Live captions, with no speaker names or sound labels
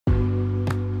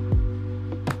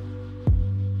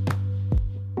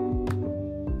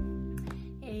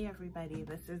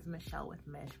is Michelle with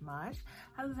Mishmash.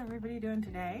 How's everybody doing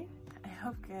today? I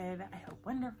hope good. I hope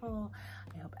wonderful.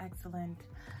 I hope excellent.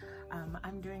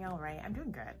 I'm doing all right. I'm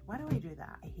doing good. Why do I do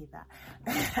that? I hate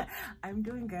that. I'm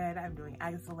doing good. I'm doing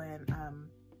excellent.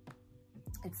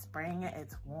 It's spring.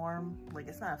 It's warm. Like,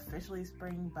 it's not officially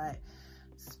spring, but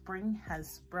spring has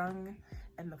sprung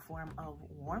in the form of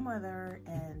warm weather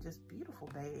and just beautiful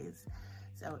days.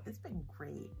 So it's been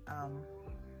great.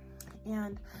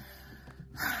 And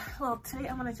well, today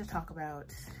I wanted to talk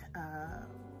about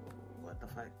what the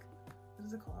fuck? What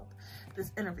is it called?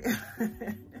 This interview.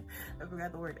 I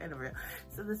forgot the word interview.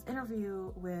 So this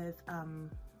interview with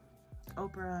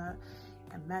Oprah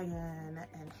and Meghan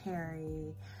and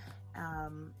Harry.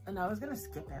 And I was gonna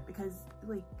skip it because,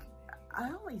 like, I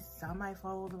only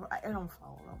follow I don't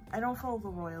follow them. I don't follow the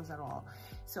royals at all.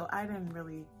 So I didn't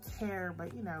really care,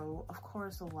 but you know, of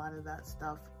course a lot of that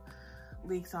stuff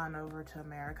leaks on over to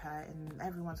America, and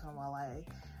every once in a while I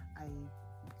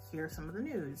hear some of the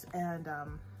news. And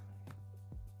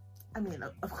I mean,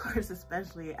 of course,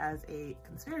 especially as a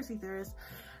conspiracy theorist,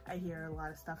 I hear a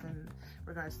lot of stuff in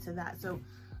regards to that. So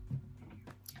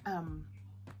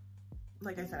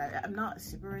like I said, I'm not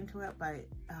super into it, but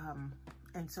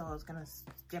and so I was gonna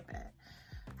skip it.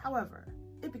 However,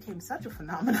 it became such a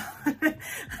phenomenon.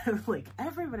 Like,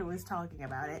 everybody was talking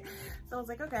about it. So I was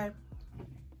like, okay,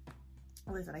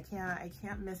 listen, I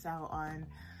can't miss out on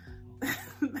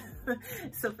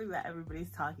something that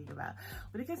everybody's talking about.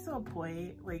 When it gets to a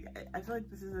point, like, I feel like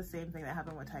this is the same thing that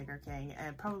happened with Tiger King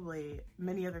and probably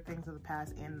many other things in the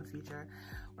past and in the future,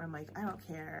 where I'm like, I don't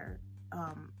care.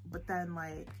 But then,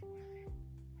 like,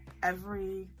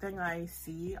 everything I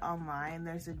see online,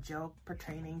 there's a joke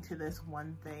pertaining to this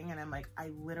one thing, and I'm like,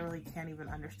 I literally can't even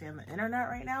understand the internet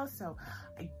right now, so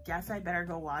I guess I better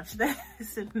go watch this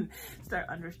and start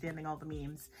understanding all the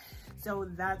memes. So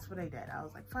that's what I did. I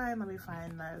was like, fine, let me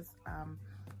find this.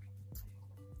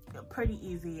 Pretty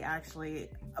easy, actually.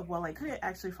 Well, I couldn't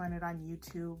actually find it on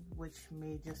YouTube, which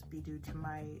may just be due to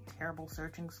my terrible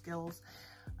searching skills.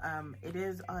 It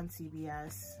is on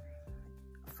CBS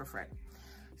for free.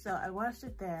 So I watched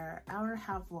it there, hour and a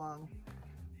half long,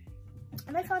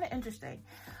 and I found it interesting.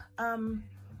 I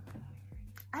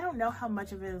don't know how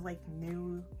much of it is like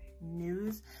new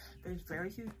news. There's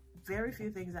very few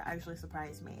things that actually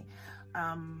surprised me.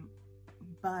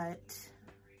 But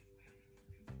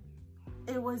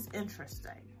it was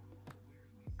interesting.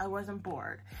 I wasn't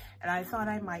bored, and I thought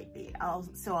I might be. I'll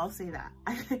say that.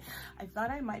 I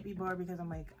thought I might be bored because I'm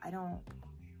like, I don't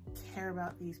care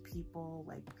about these people.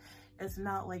 Like, it's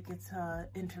not like it's a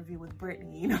interview with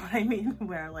Britney, you know what I mean?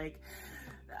 Where, like,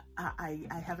 I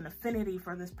have an affinity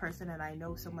for this person and I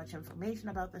know so much information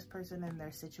about this person and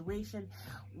their situation,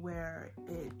 where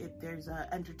there's a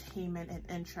entertainment and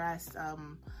interest,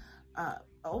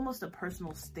 almost a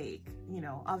personal stake. You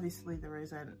know, obviously there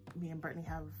isn't. Me and Britney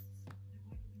have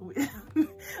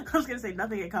I was gonna say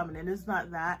nothing in common, and it's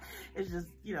not that. It's just,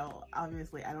 you know,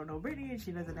 obviously I don't know Britney and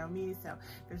she doesn't know me, so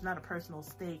there's not a personal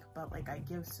stake, but like, I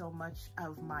give so much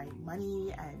of my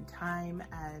money and time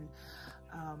and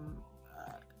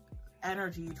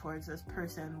energy towards this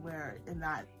person, where in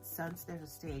that sense there's a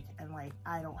stake, and like,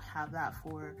 I don't have that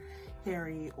for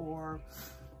Harry, or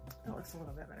it looks a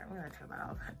little bit better. I'm gonna turn that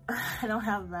off. I don't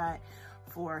have that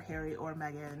for Harry or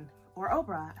Meghan or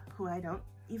Oprah, who I don't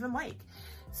even like.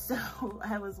 So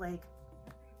I was like,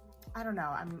 I don't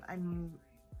know, I'm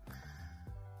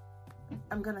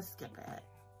gonna skip it,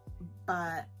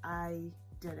 but I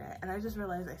did it, and I just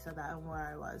realized I said that and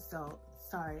where I was, so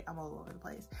sorry, I'm all over the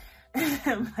place.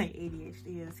 My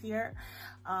ADHD is here.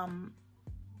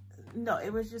 No,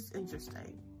 it was just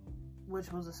interesting,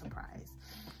 which was a surprise.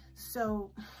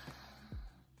 So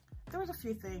there was a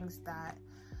few things that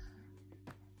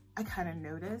I kind of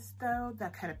noticed, though,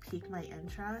 that kind of piqued my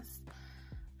interest.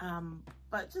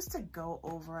 But just to go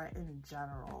over it in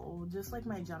general, just like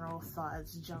my general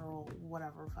thoughts, general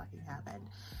whatever fucking happened.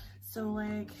 So,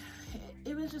 like,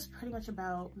 it was just pretty much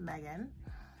about Meghan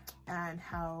and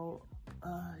how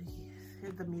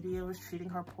the media was treating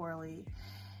her poorly,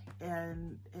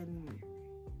 and in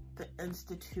the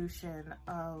institution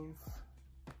of,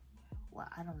 well,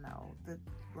 I don't know, the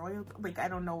royal, like, I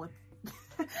don't know what,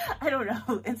 I don't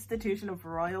know, institution of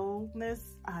royalness,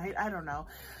 I don't know,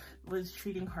 was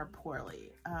treating her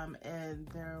poorly. And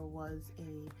there was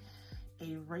a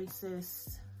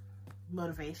racist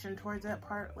motivation towards it,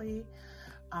 partly.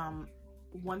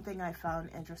 One thing I found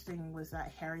interesting was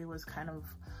that Harry was kind of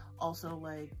also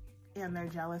like, and they're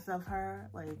jealous of her,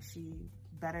 like, she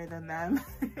better than them.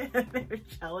 They were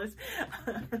jealous.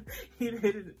 He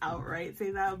didn't outright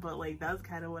say that, but like, that's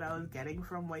kind of what I was getting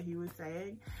from what he was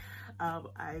saying.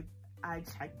 I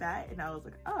checked that and I was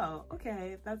like, oh,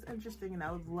 okay, that's interesting, and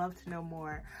I would love to know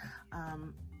more. I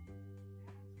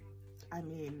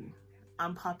mean,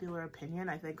 unpopular opinion,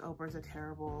 I think Oprah's a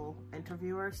terrible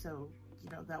interviewer, so, you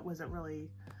know, that wasn't really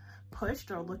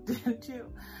pushed or looked into.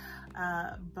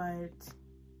 But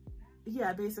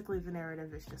yeah, basically the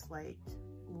narrative is just like,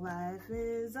 life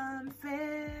is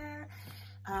unfair.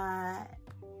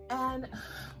 And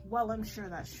while I'm sure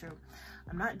that's true,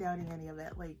 I'm not doubting any of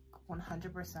it. Like,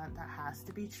 100% that has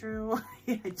to be true.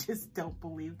 I just don't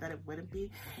believe that it wouldn't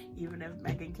be. Even if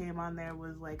Meghan came on there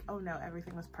was like, oh no,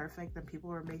 everything was perfect and people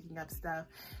were making up stuff,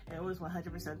 it was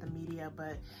 100% the media,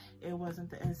 but it wasn't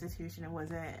the institution, it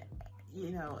wasn't,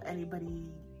 you know,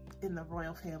 anybody in the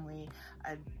royal family,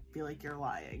 I'd be like, you're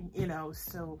lying, you know.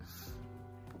 So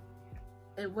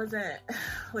it wasn't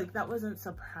like, that wasn't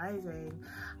surprising.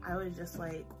 I was just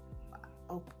like,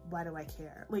 oh, why do I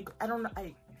care? Like, I don't know,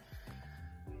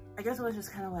 I guess it was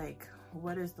just kind of like,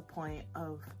 what is the point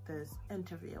of this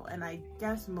interview? And I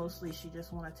guess mostly she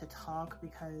just wanted to talk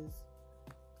because,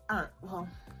 well,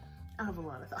 I have a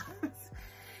lot of thoughts.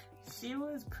 She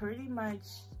was pretty much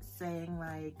saying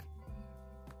like,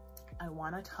 I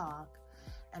want to talk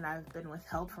and I've been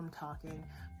withheld from talking,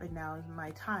 but now is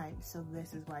my time, so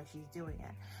this is why she's doing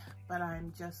it. But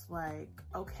I'm just like,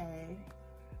 okay,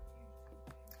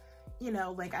 you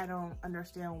know, like, I don't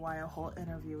understand why a whole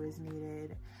interview is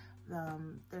needed.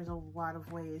 There's a lot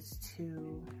of ways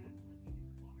to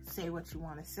say what you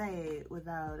want to say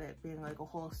without it being like a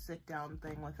whole sit down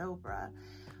thing with Oprah.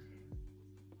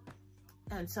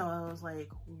 And so I was like,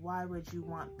 why would you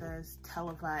want this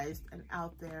televised and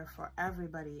out there for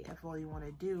everybody if all you want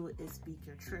to do is speak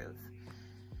your truth?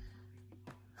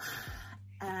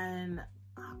 And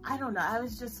I don't know, I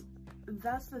was just,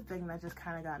 that's the thing that just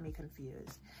kind of got me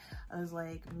confused. I was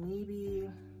like, maybe,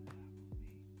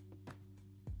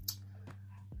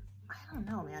 I don't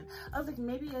know, man. I was like,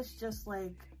 maybe it's just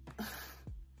like,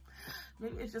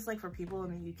 maybe it's just like for people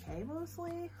in the UK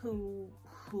mostly who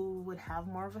would have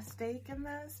more of a stake in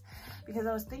this. Because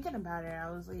I was thinking about it,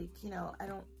 I was like, you know,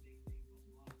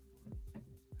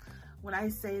 when I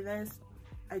say this,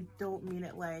 I don't mean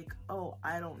it like, oh,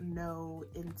 I don't know,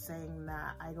 in saying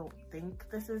that I don't think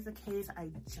this is the case. I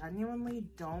genuinely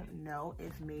don't know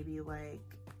if maybe like,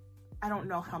 I don't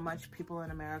know how much people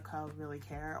in America really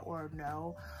care or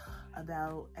know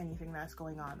about anything that's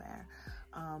going on there.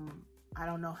 I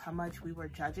don't know how much we were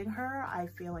judging her. I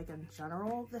feel like in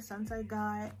general, the sense I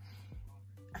got,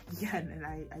 again, and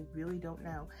I really don't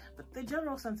know, but the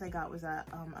general sense I got was that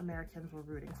Americans were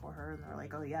rooting for her and they're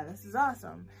like, oh yeah, this is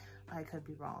awesome. I could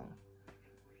be wrong.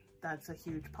 That's a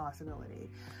huge possibility.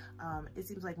 It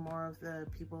seems like more of the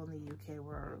people in the UK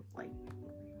were like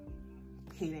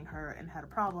hating her and had a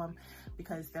problem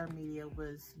because their media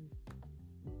was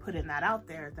putting that out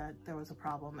there, that there was a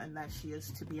problem and that she is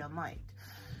to be unliked.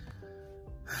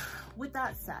 With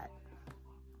that said,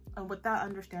 and with that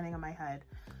understanding in my head,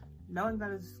 knowing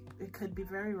that it could be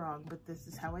very wrong, but this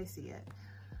is how I see it,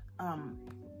 I'm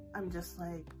just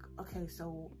like, okay,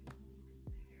 so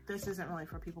this isn't really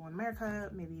for people in America,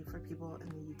 maybe for people in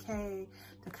the UK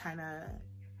to kind of,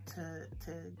 to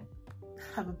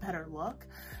have a better look,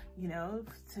 you know,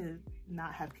 to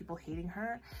not have people hating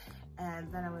her.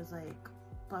 And then I was like,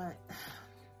 but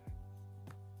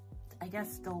I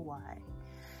guess still why?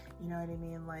 You know what I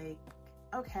mean? Like,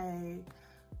 okay,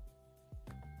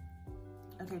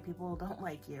 people don't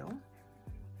like you.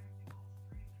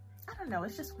 I don't know,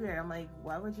 it's just weird. I'm like,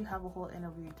 why would you have a whole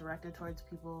interview directed towards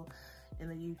people in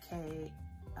the UK?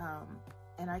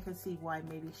 And I could see why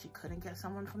maybe she couldn't get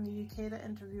someone from the UK to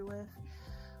interview with,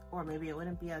 or maybe it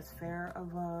wouldn't be as fair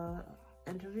of a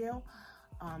interview.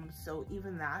 So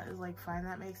even that is like, fine,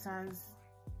 that makes sense.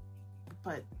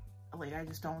 But like, I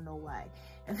just don't know why.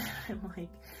 And then I'm like,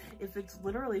 if it's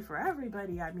literally for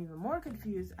everybody, I'm even more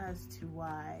confused as to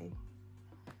why.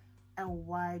 And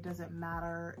why does it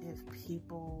matter if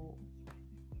people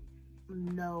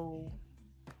know,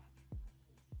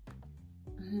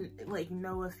 like,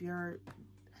 know if you're,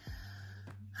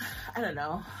 I don't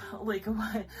know, like,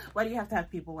 why do you have to have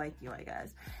people like you, I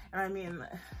guess? And I mean,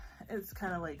 it's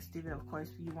kind of like stupid. Of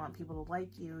course, you want people to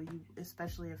like you,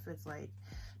 especially if it's like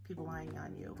people lying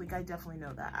on you. Like, I definitely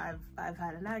know that. I've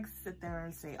had an ex sit there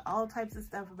and say all types of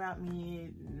stuff about me,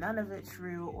 none of it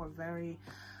true, or very,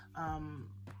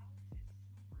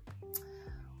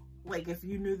 like, if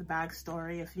you knew the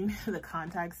backstory, if you knew the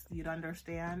context, you'd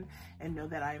understand and know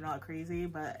that I'm not crazy.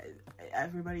 But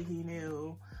everybody he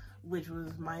knew, which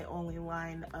was my only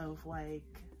line of like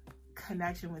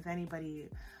connection with anybody,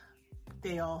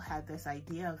 they all had this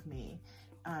idea of me.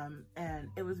 And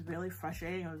it was really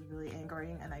frustrating. It was really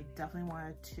angering, and I definitely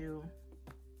wanted to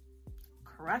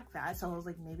correct that. So I was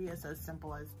like, maybe it's as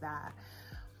simple as that.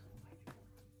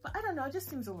 But I don't know, it just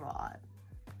seems a little odd.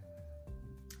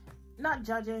 Not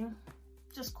judging,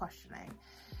 just questioning.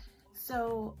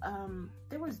 So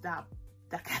there was that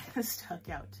kind of stuck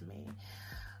out to me.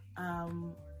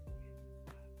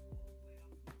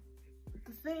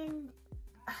 The thing,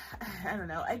 I don't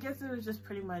know, I guess it was just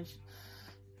pretty much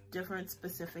different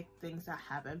specific things that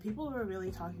happened. People were really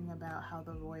talking about how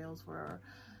the royals were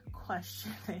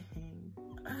questioning,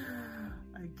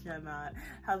 I cannot,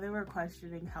 how they were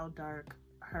questioning how dark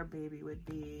her baby would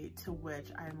be, to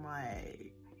which I'm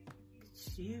like,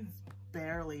 she's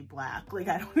barely black. Like,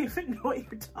 I don't even know what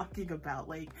you're talking about.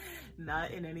 Like,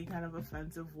 not in any kind of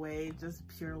offensive way, just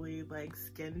purely like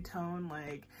skin tone.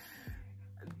 Like,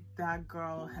 that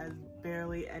girl has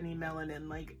barely any melanin.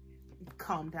 Like,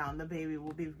 calm down, the baby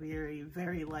will be very,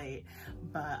 very light.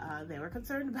 But they were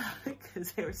concerned about it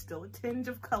because there was still a tinge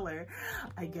of color,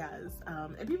 I guess.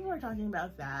 And people were talking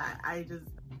about that.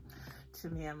 To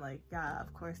me, I'm like, yeah,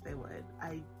 of course they would.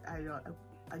 I don't,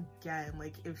 again,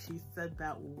 like, if she said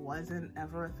that wasn't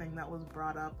ever a thing that was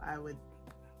brought up, I would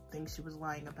think she was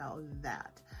lying about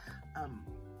that.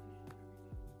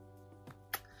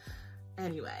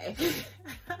 Anyway,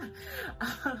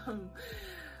 I'm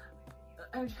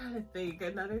trying to think.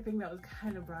 Another thing that was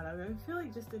kind of brought up, I feel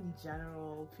like just in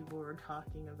general, people were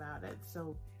talking about it.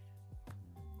 So,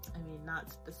 I mean, not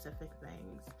specific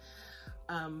things.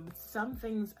 Some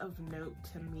things of note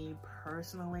to me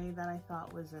personally that I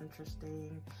thought was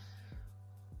interesting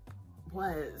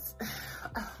was,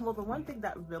 well, the one thing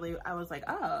that really, I was like,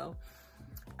 oh,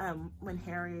 when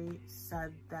Harry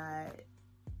said that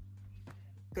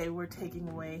they were taking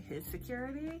away his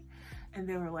security, and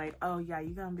they were like, oh yeah,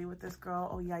 you gonna be with this girl?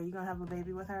 Oh yeah, you gonna have a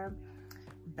baby with her?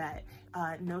 Bet.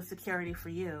 No security for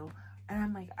you. And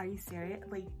I'm like, are you serious?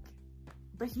 Like,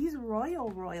 but he's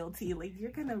royalty. Like,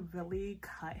 you're gonna really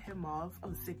cut him off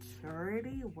of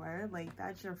security? Word? Like,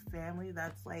 that's your family?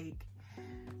 That's like,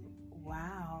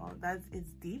 wow,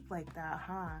 it's deep like that,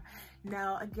 huh?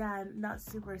 Now, again, not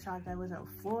super shocked I wasn't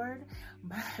floored,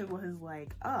 but I was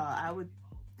like, oh, I would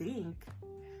think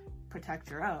protect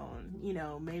your own, you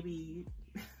know, maybe.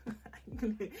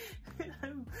 It's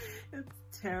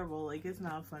terrible. Like, it's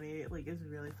not funny. Like, it's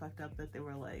really fucked up that they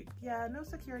were like, yeah, no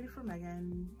security for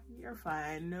Meghan, you're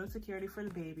fine, no security for the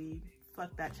baby,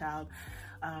 fuck that child.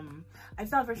 I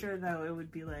thought for sure though it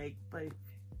would be like, but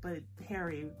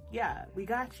Harry, yeah, we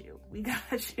got you.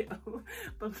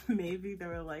 But maybe they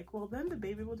were like, well, then the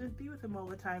baby will just be with him all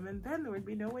the time, and then there would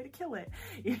be no way to kill it.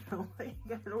 You know, like,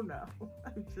 I don't know.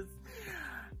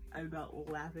 I'm not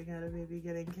laughing at a baby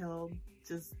getting killed,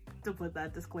 just to put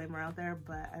that disclaimer out there,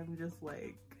 but I'm just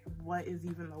like, what is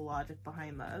even the logic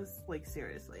behind this? Like,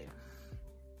 seriously.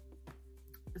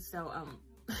 So,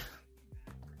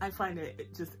 I find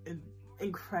it just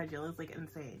incredulous, like,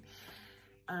 insane.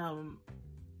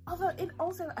 Although it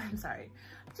also, I'm sorry,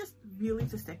 just really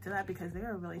to stick to that, because they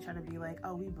were really trying to be like,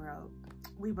 oh, we broke,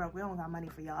 we don't got money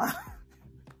for y'all.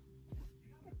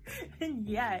 And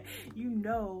yet, you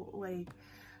know, like,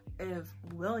 if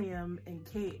William and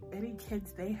Kate, any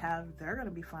kids they have, they're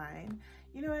gonna be fine.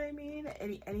 You know what I mean?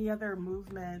 Any other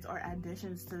movements or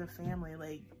additions to the family,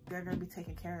 like, they're gonna be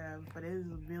taken care of. But it is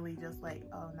really just like,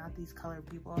 oh, not these colored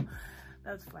people.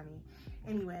 That's funny.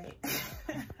 Anyway,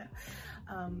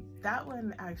 that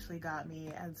one actually got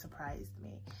me and surprised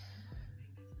me.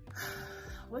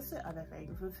 What's the other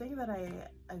thing? The thing that I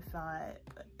thought,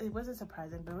 it wasn't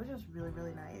surprising, but it was just really,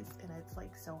 really nice, and it's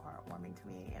like so heartwarming to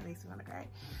me. It makes me want to cry.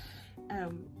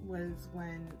 Was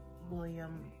when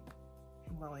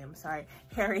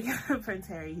Harry, Prince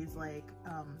Harry, he's like,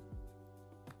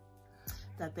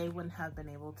 that they wouldn't have been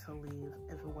able to leave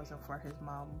if it wasn't for his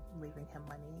mom leaving him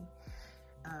money.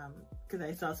 Because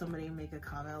I saw somebody make a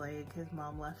comment like, his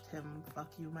mom left him fuck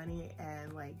you money,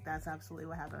 and like, that's absolutely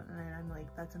what happened. And I'm like,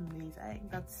 that's amazing,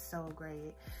 that's so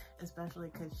great, especially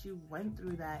because she went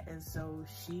through that, and so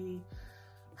she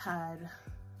had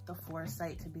the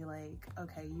foresight to be like,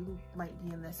 okay, you might be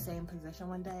in the same position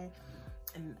one day,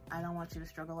 and I don't want you to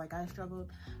struggle like I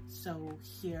struggled, so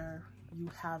here, you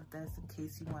have this in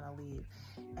case you want to leave.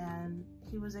 And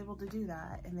he was able to do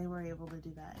that, and they were able to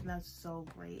do that, and that's so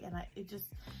great. And I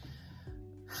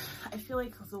feel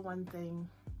like the one thing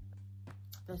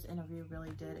this interview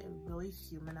really did, it really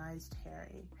humanized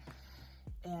Harry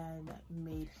and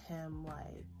made him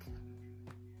like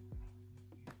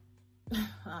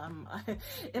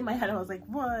In my head I was like,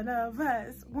 one of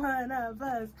us, one of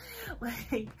us.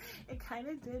 Like, it kind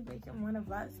of did make him one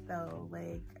of us though.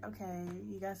 Like, okay,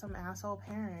 you got some asshole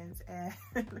parents. And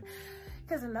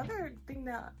because another thing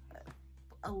that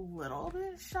a little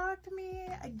bit shocked me,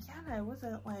 again, I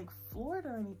wasn't like floored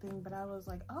or anything, but I was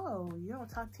like, oh, you don't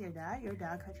talk to your dad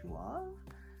cut you off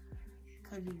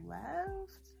because you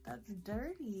left? That's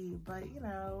dirty. But you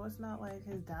know, it's not like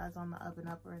his dad's on the up and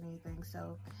up or anything,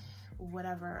 so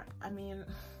whatever. I mean,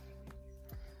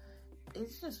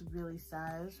 it's just really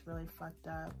sad. It's really fucked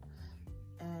up,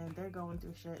 and they're going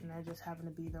through shit, and they're just having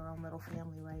to be their own little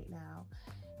family right now,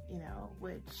 you know,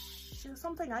 which is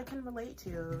something I can relate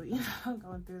to, you know,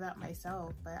 going through that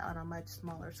myself, but on a much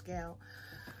smaller scale.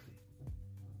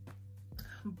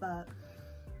 But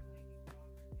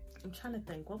I'm trying to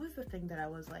think, what was the thing that I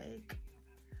was like,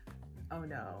 oh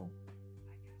no.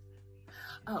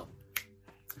 Oh,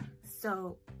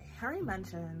 so Harry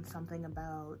mentioned something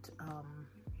about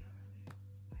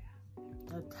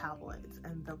the tabloids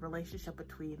and the relationship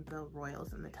between the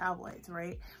royals and the tabloids,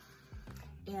 right?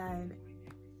 And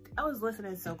I was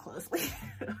listening so closely,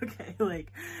 okay,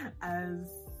 like as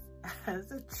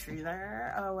a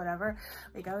truther or whatever,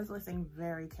 like I was listening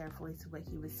very carefully to what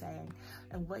he was saying,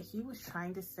 and what he was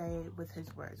trying to say with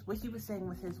his words. What he was saying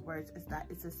with his words is that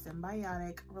it's a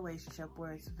symbiotic relationship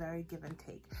where it's very give and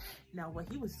take. Now,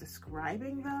 what he was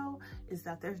describing though is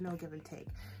that there's no give and take.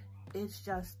 It's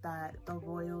just that the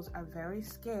royals are very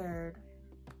scared,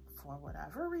 for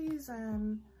whatever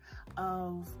reason,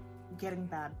 of getting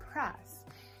bad press.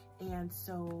 And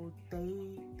so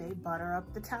they butter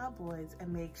up the tabloids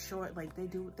and make sure, like they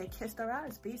kiss their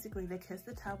ass. Basically, they kiss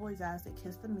the tabloids' ass, they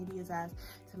kiss the media's ass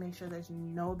to make sure there's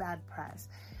no bad press,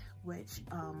 which,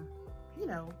 you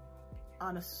know,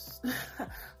 on a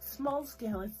small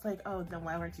scale, it's like, oh, then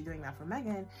why weren't you doing that for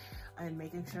Meghan and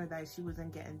making sure that she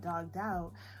wasn't getting dogged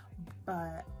out?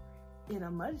 But in a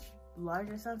much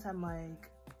larger sense, I'm like,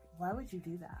 why would you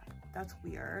do that? That's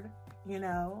weird, you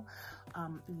know?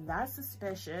 That's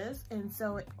suspicious. And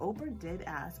so Oprah did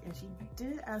ask, and she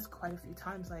did ask quite a few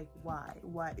times, like, why,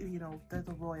 you know, they're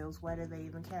the royals, why do they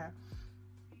even care?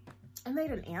 And they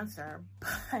didn't answer,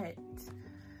 but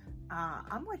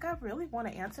I'm like, I really want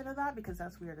to answer to that because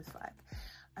that's weird as fuck.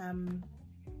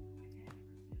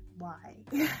 Why?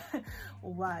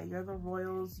 Why? You're the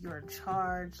royals, you're in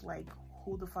charge, like,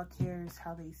 who the fuck cares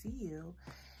how they see you?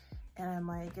 And I'm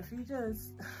like, if you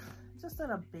just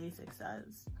in a basic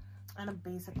sense, on a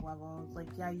basic level, like,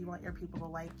 yeah, you want your people to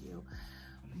like you,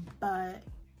 but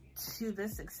to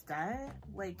this extent,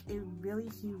 like, he really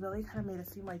kind of made it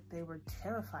seem like they were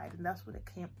terrified, and that's what it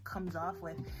comes off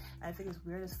with. And I think it's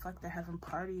weird as fuck they're having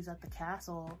parties at the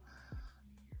castle.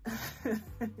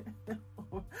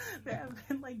 There have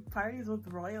been like parties with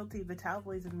royalty, the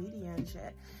tabloids and media and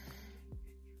shit.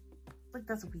 Like,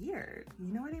 that's weird,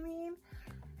 you know what I mean?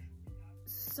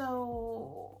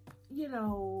 So, you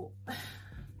know, I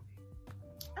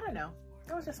don't know.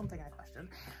 That was just something I questioned.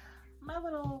 My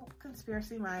little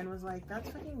conspiracy mind was like, that's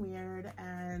fucking weird,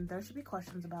 and there should be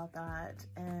questions about that.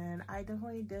 And I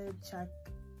definitely did check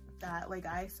that. Like,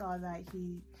 I saw that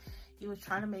he was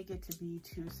trying to make it to be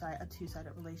a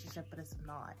two-sided relationship, but it's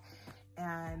not.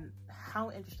 And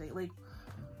how interesting. Like,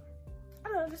 I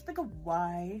don't know, just think of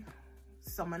why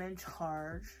someone in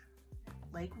charge,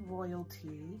 like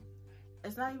royalty,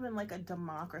 it's not even like a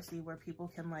democracy where people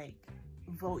can like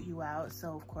vote you out,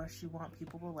 so of course you want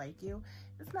people to like you.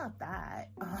 It's not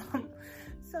that.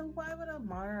 So why would a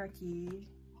monarchy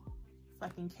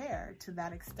fucking care to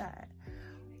that extent?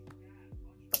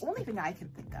 The only thing I can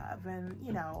think of, and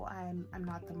you know, I'm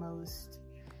not the most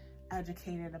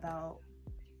educated about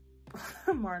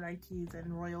monarchies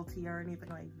and royalty or anything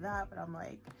like that, but I'm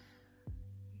like,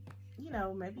 you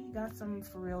know, maybe you got some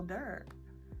for real dirt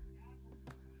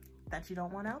that you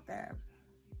don't want out there.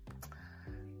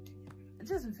 It's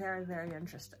just very, very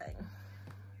interesting.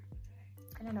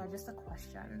 I don't know, just a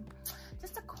question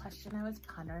I was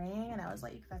pondering, and I was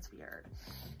like, that's weird.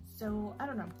 So I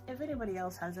don't know, if anybody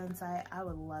else has insight, I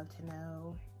would love to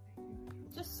know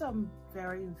just some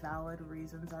very valid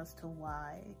reasons as to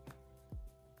why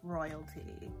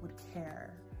royalty would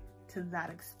care to that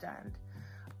extent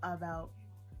about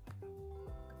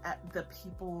the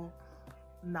people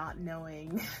not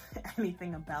knowing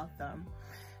anything about them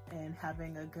and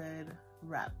having a good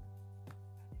rep.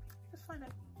 Just find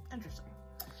it interesting.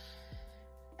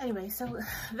 Anyway, so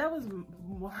that was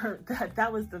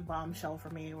that was the bombshell for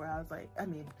me, where I was like, I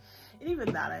mean, and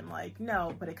even that I'm like,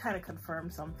 no, but it kind of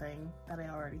confirmed something that I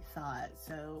already thought.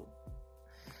 So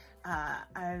I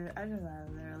just thought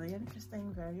it was really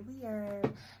interesting, very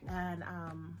weird. And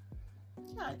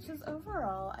yeah, just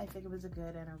overall, I think it was a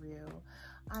good interview.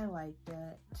 I liked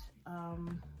it.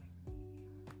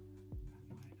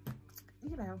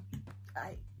 You know,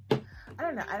 I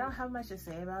don't know. I don't have much to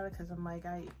say about it because I'm like,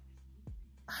 I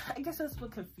guess that's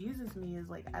what confuses me is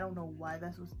like, I don't know why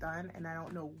this was done and I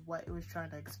don't know what it was trying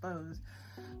to expose,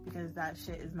 because that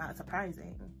shit is not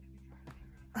surprising.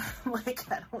 Like,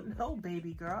 I don't know,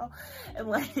 baby girl. And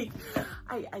like,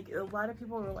 a lot of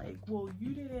people were like, well,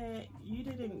 you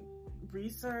didn't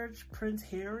research Prince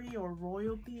Harry or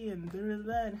royalty and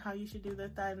and how you should do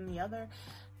this, that, and the other.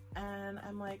 And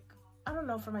I'm like, I don't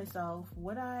know for myself.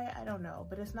 Would I? I don't know,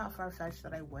 but it's not far-fetched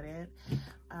that I wouldn't.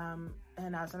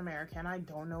 And as an American, I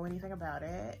don't know anything about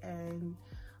it. And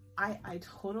I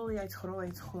totally, like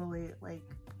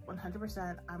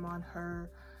 100%, I'm on her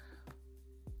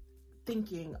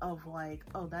thinking of like,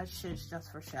 oh, that shit's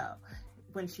just for show.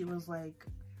 When she was like,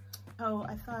 oh,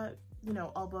 I thought, you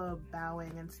know, all the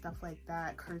bowing and stuff like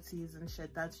that, curtsies and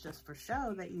shit, that's just for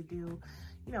show that you do,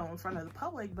 you know, in front of the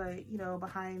public, but, you know,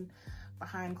 behind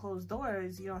closed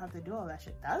doors, you don't have to do all that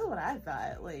shit. That's what I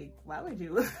thought. Like, why would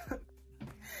you?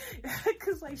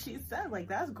 Because like she said, like,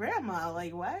 that's grandma,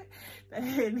 like, what?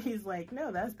 And he's like,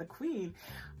 no, that's the queen.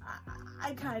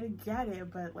 I kind of get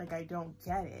it, but like, I don't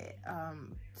get it.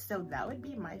 So that would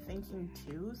be my thinking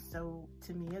too. So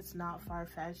to me, it's not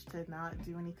far-fetched to not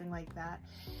do anything like that.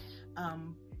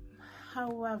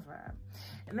 However,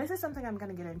 and this is something I'm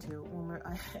going to get into when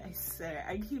I swear,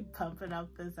 I keep pumping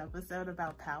up this episode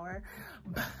about power,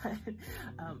 but I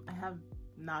have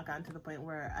not gotten to the point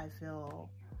where I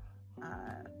feel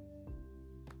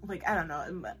like, I don't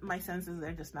know, my senses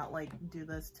are just not like, do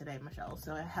this today, Michelle,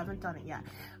 so I haven't done it yet.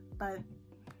 But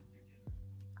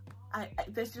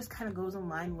this just kind of goes in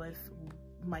line with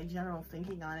my general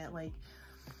thinking on it. Like,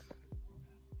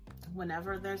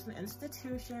 whenever there's an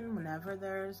institution, whenever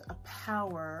there's a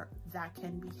power that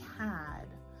can be had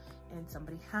and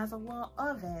somebody has a lot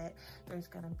of it, there's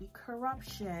gonna be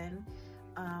corruption,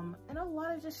 and a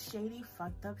lot of just shady,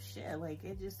 fucked up shit. Like,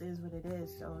 it just is what it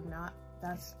is. So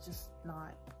that's just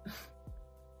not,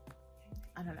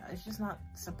 I don't know, it's just not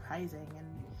surprising.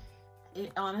 And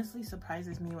it honestly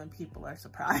surprises me when people are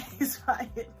surprised by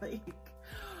it. Like,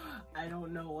 I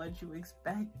don't know what you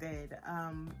expected.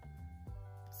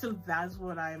 So that's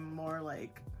what I'm more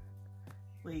like,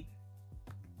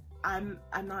 I'm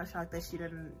not shocked that she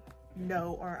didn't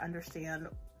know or understand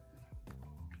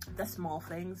the small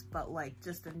things, but like,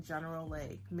 just in general,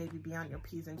 like, maybe be on your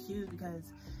P's and Q's,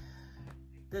 because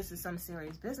this is some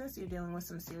serious business. You're dealing with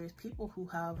some serious people who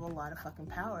have a lot of fucking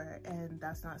power, and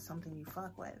that's not something you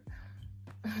fuck with.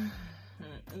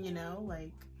 You know,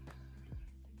 like,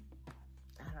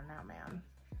 I don't know, man.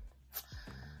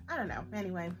 I don't know.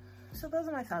 Anyway, so those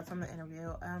are my thoughts on the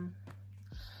interview.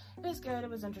 It was good. It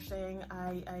was interesting.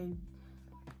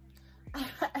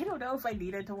 I don't know if I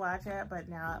needed to watch it, but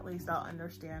now at least I'll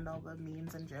understand all the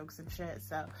memes and jokes and shit,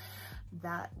 so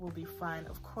that will be fun.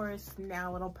 Of course,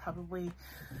 now it'll probably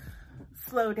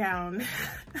slow down.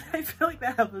 I feel like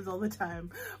that happens all the time.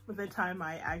 By the time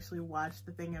I actually watch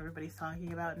the thing everybody's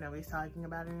talking about, nobody's talking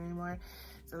about it anymore,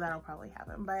 so that'll probably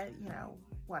happen. But, you know,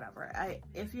 whatever.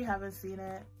 If you haven't seen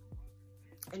it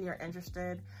and you're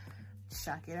interested,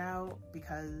 check it out,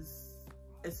 because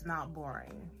it's not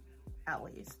boring, at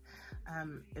least.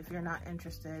 If you're not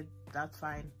interested, that's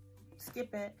fine.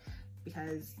 Skip it,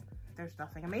 because there's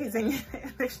nothing amazing.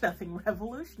 There's nothing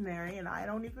revolutionary, and I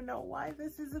don't even know why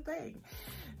this is a thing.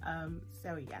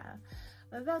 So yeah,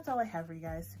 but that's all I have for you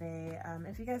guys today.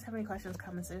 If you guys have any questions,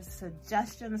 comments, or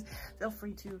suggestions, feel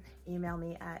free to email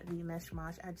me at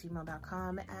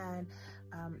themishmosh@gmail.com, and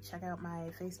check out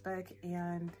my Facebook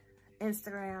and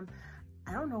Instagram.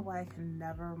 I don't know why I can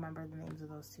never remember the names of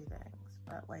those two things,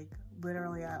 but like,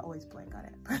 literally I always blank on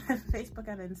it. But Facebook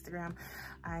and Instagram,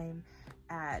 I'm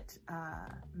at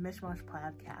Mishmosh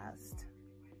Podcast,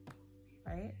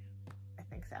 right? I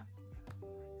think so.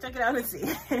 Check it out and see.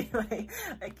 Anyway,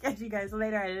 I catch you guys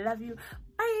later. I love you.